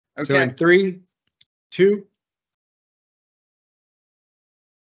Okay. So in 3, 2.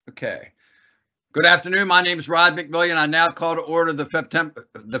 Okay. Good afternoon. My name is Rod McMillian. I now call to order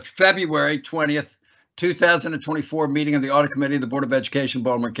the February 20th, 2024 meeting of the Audit Committee of the Board of Education,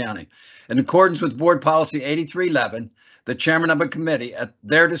 Baltimore County. In accordance with Board Policy 8311, the chairman of a committee, at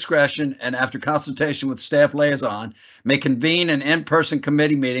their discretion and after consultation with staff liaison, may convene an in-person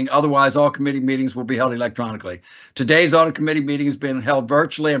committee meeting. Otherwise, all committee meetings will be held electronically. Today's Audit Committee meeting is being held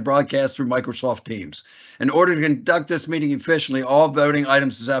virtually and broadcast through Microsoft Teams. In order to conduct this meeting efficiently, all voting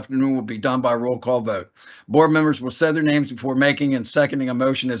items this afternoon will be done by roll call vote. Board members will say their names before making and seconding a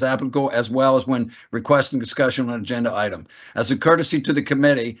motion as applicable, as well as when requesting discussion on an agenda item. As a courtesy to the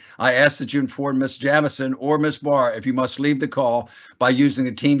committee, I ask that you inform Ms. Jamison or Ms. Barr if you must leave the call by using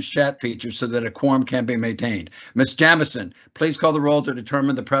the Teams chat feature so that a quorum can be maintained. Ms. Jamison, please call the roll to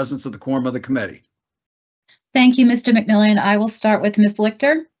determine the presence of the quorum of the committee. Thank you, Mr. McMillian. I will start with Ms.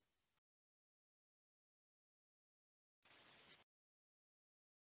 Lichter.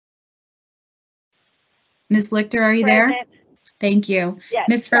 Ms. Lichter, are you Present. there? Thank you. Yes,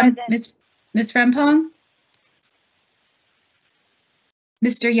 Ms. Frempong?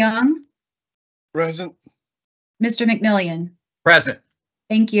 Mr. Young? Present. Mr. McMillian? Present.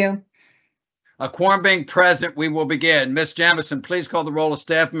 Thank you. A quorum being present, we will begin. Ms. Jamison, please call the roll of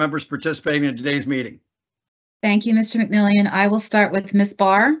staff members participating in today's meeting. Thank you, Mr. McMillian. I will start with Ms.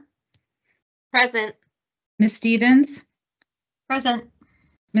 Barr. Present. Ms. Stevens? Present.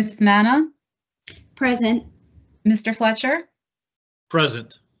 Ms. Manna? Present. Mr. Fletcher?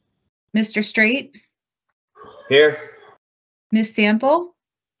 Present. Mr. Straight? Here. Ms. Sample?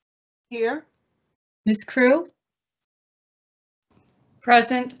 Here. Ms. Crew?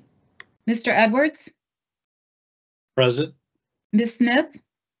 Present. Mr. Edwards? Present. Ms. Smith?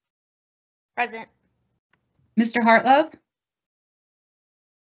 Present. Mr. Hartlove?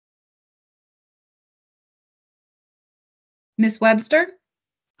 Ms. Webster?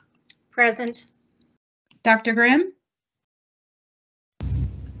 Present. Dr. Grimm?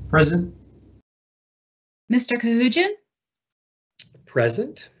 Present. Mr. Kahujian?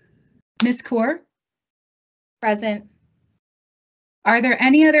 Present. Ms. Kaur? Present. Are there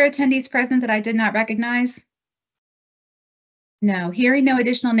any other attendees present that I did not recognize? No. Hearing no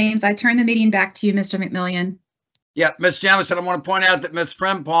additional names, I turn the meeting back to you, Mr. McMillian. Yeah, Ms. Jamison, I want to point out that Ms.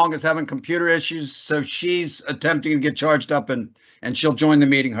 Frempong is having computer issues, so she's attempting to get charged up and she'll join the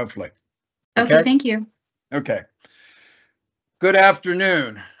meeting, hopefully. Okay, thank you. Okay. Good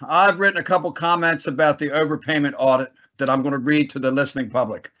afternoon. I've written a couple comments about the overpayment audit that I'm going to read to the listening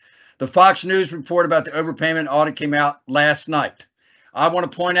public. The Fox News report about the overpayment audit came out last night. I want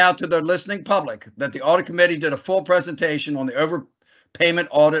to point out to the listening public that the audit committee did a full presentation on the overpayment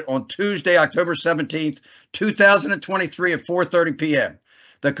audit on Tuesday, October 17th, 2023 at 4:30 p.m.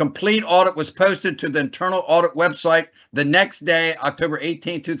 The complete audit was posted to the internal audit website the next day, October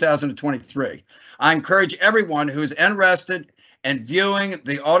 18, 2023. I encourage everyone who is interested in viewing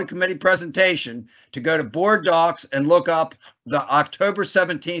the audit committee presentation to go to Board Docs and look up the October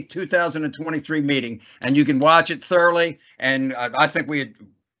 17, 2023 meeting, and you can watch it thoroughly. And I think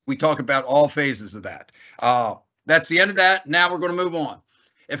we talk about all phases of that. That's the end of that. Now we're going to move on.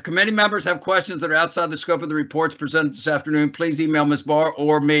 If committee members have questions that are outside the scope of the reports presented this afternoon, please email Ms. Barr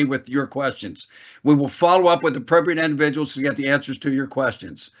or me with your questions. We will follow up with appropriate individuals to get the answers to your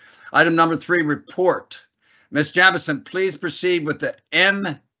questions. Item number 3, report. Ms. Jamison, please proceed with the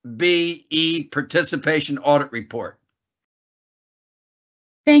MBE participation audit report.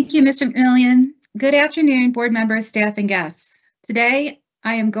 Thank you, Mr. McMillian. Good afternoon, board members, staff, and guests. Today,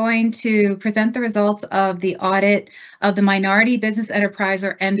 I am going to present the results of the audit of the Minority Business Enterprise,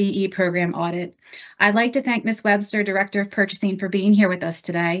 or MBE program audit. I'd like to thank Ms. Webster, Director of Purchasing, for being here with us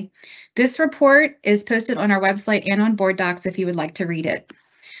today. This report is posted on our website and on Board Docs if you would like to read it.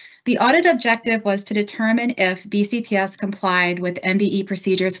 The audit objective was to determine if BCPS complied with MBE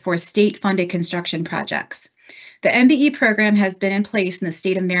procedures for state-funded construction projects. The MBE program has been in place in the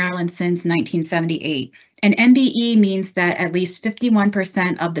state of Maryland since 1978. And MBE means that at least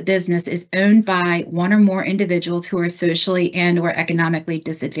 51% of the business is owned by one or more individuals who are socially and/or economically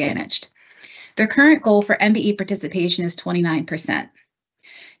disadvantaged. The current goal for MBE participation is 29%.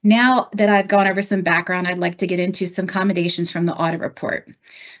 Now that I've gone over some background, I'd like to get into some commendations from the audit report.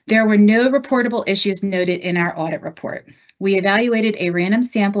 There were no reportable issues noted in our audit report. We evaluated a random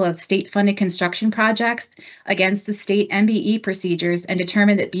sample of state-funded construction projects against the state MBE procedures and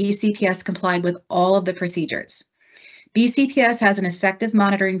determined that BCPS complied with all of the procedures. BCPS has an effective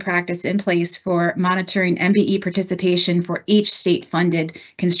monitoring practice in place for monitoring MBE participation for each state-funded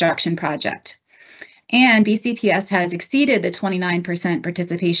construction project. And BCPS has exceeded the 29%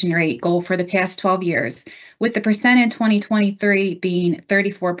 participation rate goal for the past 12 years, with the percent in 2023 being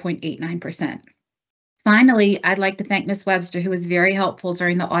 34.89%. Finally, I'd like to thank Ms. Webster, who was very helpful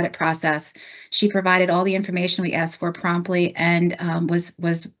during the audit process. She provided all the information we asked for promptly and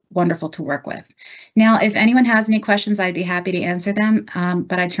was wonderful to work with. Now, if anyone has any questions, I'd be happy to answer them,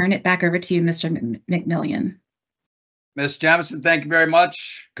 but I turn it back over to you, Mr. McMillian. Ms. Jamison, thank you very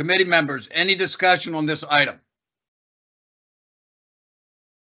much. Committee members, any discussion on this item?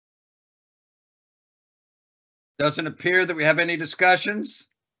 Doesn't appear that we have any discussions.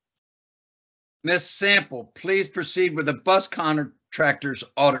 Ms. Sample, please proceed with the bus contractors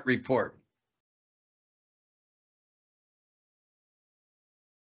audit report.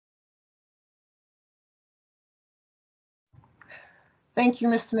 Thank you,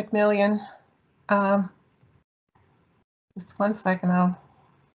 Mr. McMillian. Just 1 second, I'll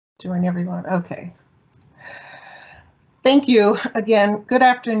join everyone. Okay. Thank you again. Good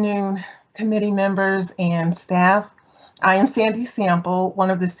afternoon, committee members and staff. I am Sandy Sample, one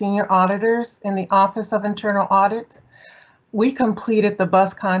of the senior auditors in the Office of Internal Audit. We completed the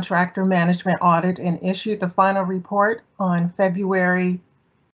bus contractor management audit and issued the final report on February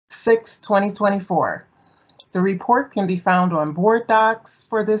 6, 2024. The report can be found on board docs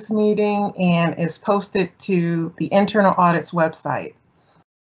for this meeting and is posted to the Internal Audit's website.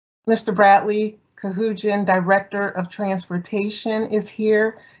 Mr. Bradley Kahujian, Director of Transportation, is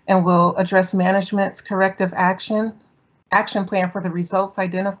here and will address management's corrective action plan for the results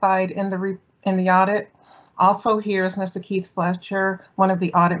identified in the audit. Also here is Mr. Keith Fletcher, one of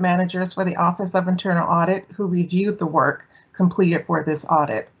the audit managers for the Office of Internal Audit, who reviewed the work completed for this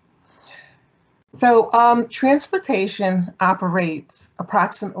audit. So transportation operates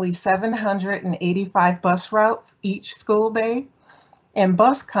approximately 785 bus routes each school day, and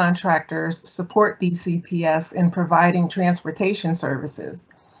bus contractors support BCPS in providing transportation services.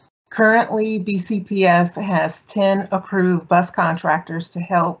 Currently, BCPS has 10 approved bus contractors to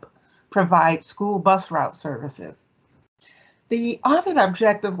help provide school bus route services. The audit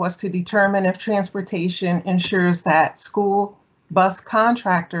objective was to determine if transportation ensures that school bus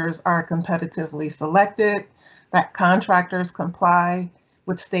contractors are competitively selected, that contractors comply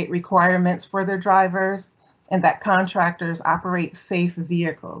with state requirements for their drivers, and that contractors operate safe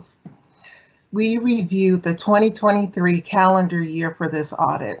vehicles. We reviewed the 2023 calendar year for this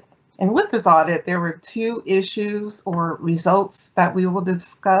audit. And with this audit, there were 2 issues or results that we will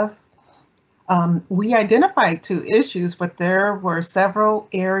discuss. We identified 2 issues, but there were several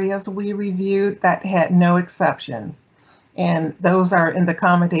areas we reviewed that had no exceptions. And those are in the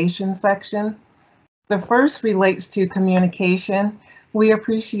accommodation section. The first relates to communication. We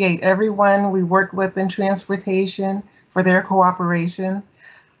appreciate everyone we worked with in transportation for their cooperation.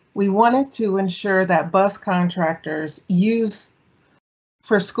 We wanted to ensure that bus contractors used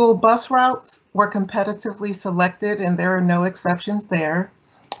for school bus routes were competitively selected, and there are no exceptions there.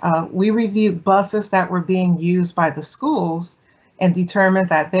 We reviewed buses that were being used by the schools and determined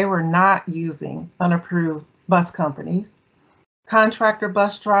that they were not using unapproved bus companies. Contractor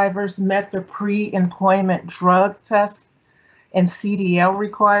bus drivers met the pre-employment drug test and CDL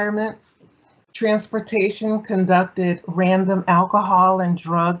requirements. Transportation conducted random alcohol and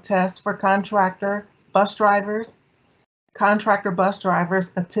drug tests for contractor bus drivers. Contractor bus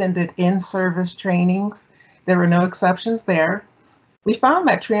drivers attended in-service trainings. There were no exceptions there. We found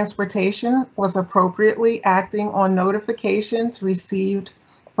that transportation was appropriately acting on notifications received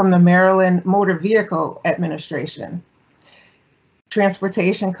from the Maryland Motor Vehicle Administration.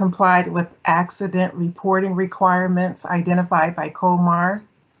 Transportation complied with accident reporting requirements identified by COMAR.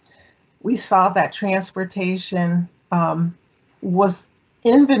 We saw that transportation was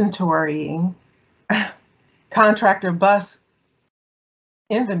inventorying contractor bus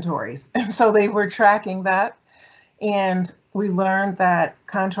inventories. And so they were tracking that. And we learned that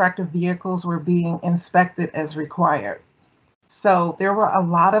contractor vehicles were being inspected as required. So there were a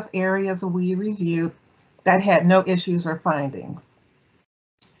lot of areas we reviewed that had no issues or findings.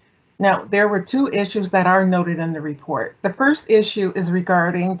 Now, there were 2 issues that are noted in the report. The first issue is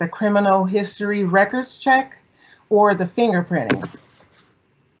regarding the criminal history records check, or the fingerprinting.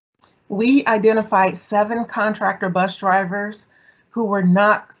 We identified 7 contractor bus drivers who were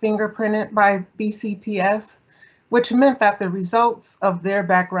not fingerprinted by BCPS, which meant that the results of their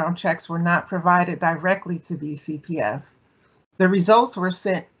background checks were not provided directly to BCPS. The results were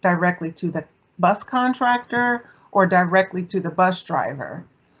sent directly to the bus contractor or directly to the bus driver.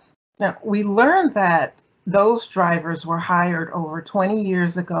 Now, we learned that those drivers were hired over 20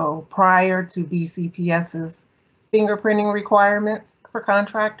 years ago prior to BCPS's fingerprinting requirements for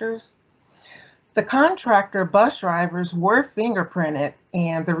contractors. The contractor bus drivers were fingerprinted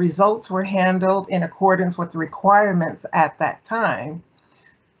and the results were handled in accordance with the requirements at that time.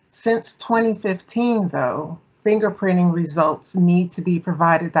 Since 2015, though, fingerprinting results need to be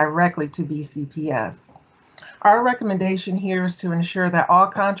provided directly to BCPS. Our recommendation here is to ensure that all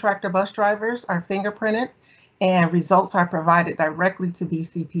contractor bus drivers are fingerprinted and results are provided directly to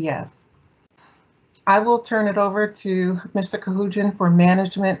BCPS. I will turn it over to Mr. Kahujian for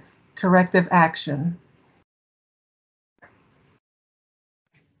management's corrective action.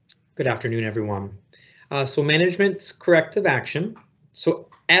 Good afternoon, everyone. So management's corrective action. So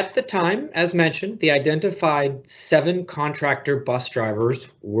at the time, as mentioned, the identified 7 contractor bus drivers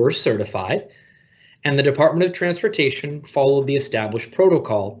were certified, and the Department of Transportation followed the established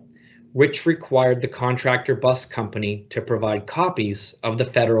protocol, which required the contractor bus company to provide copies of the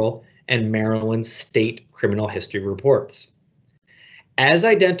federal and Maryland state criminal history reports. As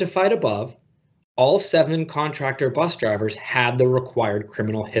identified above, all 7 contractor bus drivers had the required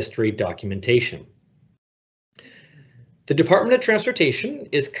criminal history documentation. The Department of Transportation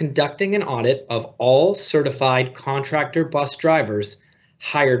is conducting an audit of all certified contractor bus drivers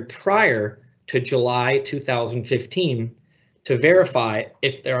hired prior to July 2015 to verify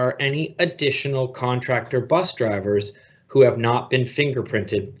if there are any additional contractor bus drivers who have not been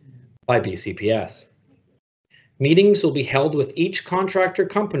fingerprinted by BCPS. Meetings will be held with each contractor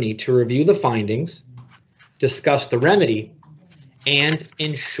company to review the findings, discuss the remedy, and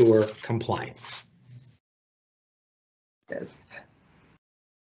ensure compliance.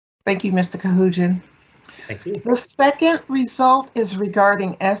 Thank you, Mr. Kahujian. Thank you. The second result is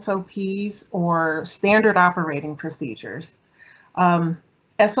regarding SOPs or standard operating procedures.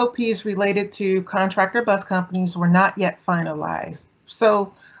 SOPs related to contractor bus companies were not yet finalized.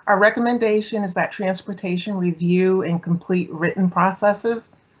 So our recommendation is that transportation review and complete written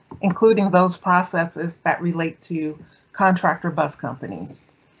processes, including those processes that relate to contractor bus companies.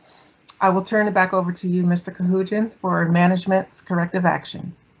 I will turn it back over to you, Mr. Kahujian, for management's corrective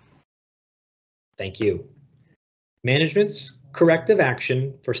action. Thank you. Management's corrective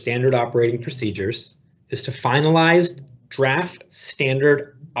action for standard operating procedures is to finalize draft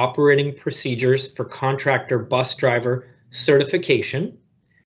standard operating procedures for contractor bus driver certification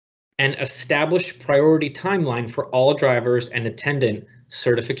and establish priority timeline for all drivers and attendant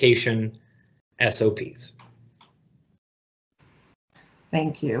certification SOPs.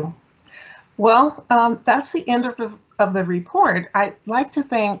 Thank you. Well, that's the end of the report. I'd like to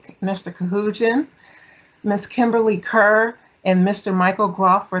thank Mr. Kahujian, Ms. Kimberly Kerr, and Mr. Michael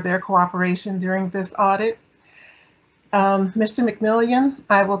Groff for their cooperation during this audit. Mr. McMillian,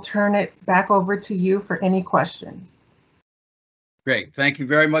 I will turn it back over to you for any questions. Great. Thank you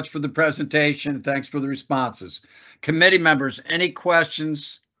very much for the presentation. Thanks for the responses. Committee members, any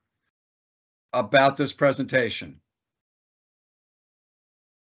questions about this presentation?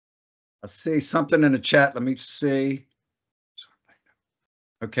 I see something in the chat. Let me see.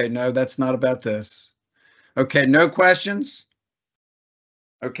 Okay, no, that's not about this. Okay, no questions?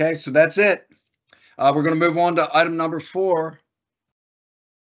 Okay, so that's it. We're going to move on to item number 4.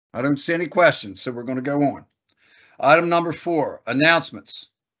 I don't see any questions, so we're going to go on. Item number 4, announcements.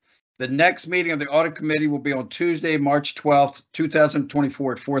 The next meeting of the Audit Committee will be on Tuesday, March 12th,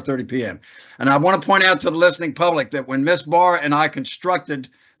 2024 at 4:30 p.m. And I want to point out to the listening public that when Ms. Barr and I constructed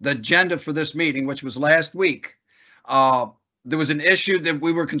the agenda for this meeting, which was last week, there was an issue that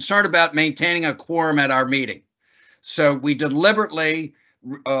we were concerned about maintaining a quorum at our meeting. So we deliberately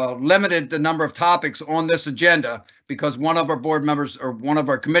limited the number of topics on this agenda because one of our board members or one of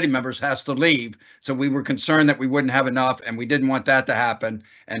our committee members has to leave. So we were concerned that we wouldn't have enough, and we didn't want that to happen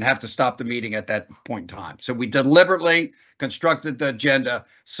and have to stop the meeting at that point in time. So we deliberately constructed the agenda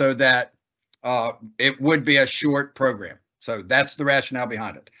so that it would be a short program. So that's the rationale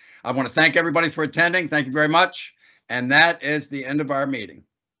behind it. I want to thank everybody for attending. Thank you very much. And that is the end of our meeting.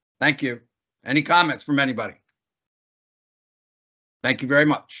 Thank you. Any comments from anybody? Thank you very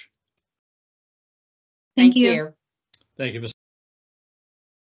much. Thank you. Thank you, Mr.